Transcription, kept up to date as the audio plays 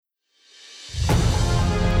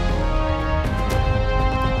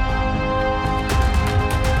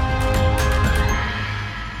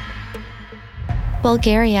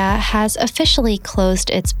Bulgaria has officially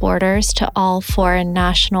closed its borders to all foreign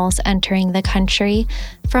nationals entering the country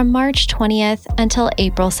from March 20th until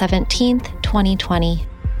April 17th, 2020.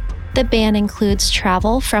 The ban includes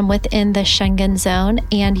travel from within the Schengen zone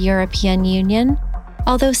and European Union,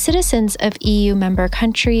 although citizens of EU member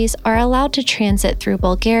countries are allowed to transit through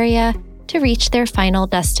Bulgaria to reach their final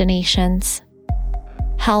destinations.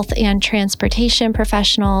 Health and transportation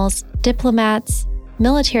professionals, diplomats,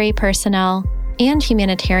 military personnel, and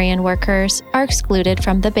humanitarian workers are excluded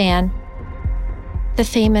from the ban. The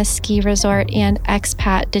famous ski resort and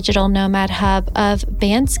expat digital nomad hub of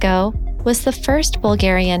Bansko was the first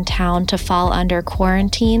Bulgarian town to fall under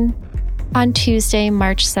quarantine. On Tuesday,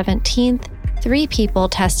 March 17th, 3 people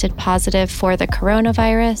tested positive for the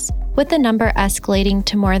coronavirus, with the number escalating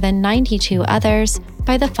to more than 92 others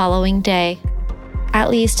by the following day. At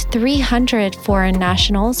least 300 foreign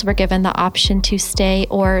nationals were given the option to stay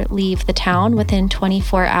or leave the town within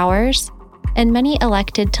 24 hours, and many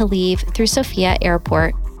elected to leave through Sofia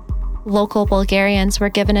Airport. Local Bulgarians were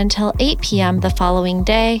given until 8 p.m. the following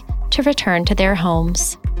day to return to their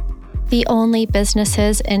homes. The only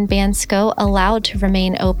businesses in Bansko allowed to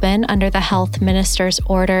remain open under the health minister's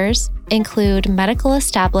orders include medical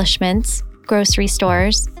establishments, grocery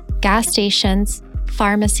stores, gas stations,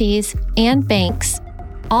 pharmacies, and banks,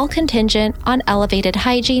 all contingent on elevated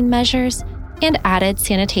hygiene measures and added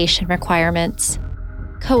sanitation requirements.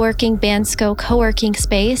 Co-working Bansko co-working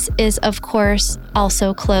space is, of course,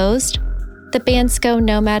 also closed. The Bansko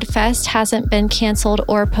Nomad Fest hasn't been canceled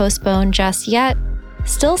or postponed just yet,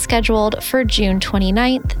 still scheduled for June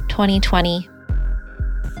 29th, 2020.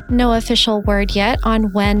 No official word yet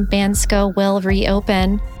on when Bansko will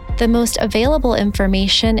reopen. The most available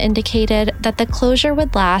information indicated that the closure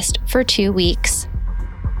would last for 2 weeks.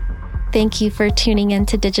 Thank you for tuning in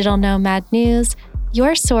to Digital Nomad News,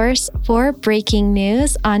 your source for breaking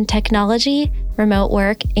news on technology, remote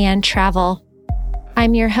work, and travel.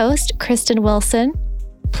 I'm your host, Kristen Wilson.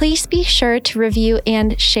 Please be sure to review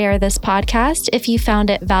and share this podcast if you found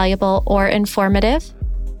it valuable or informative.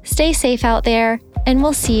 Stay safe out there, and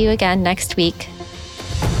we'll see you again next week.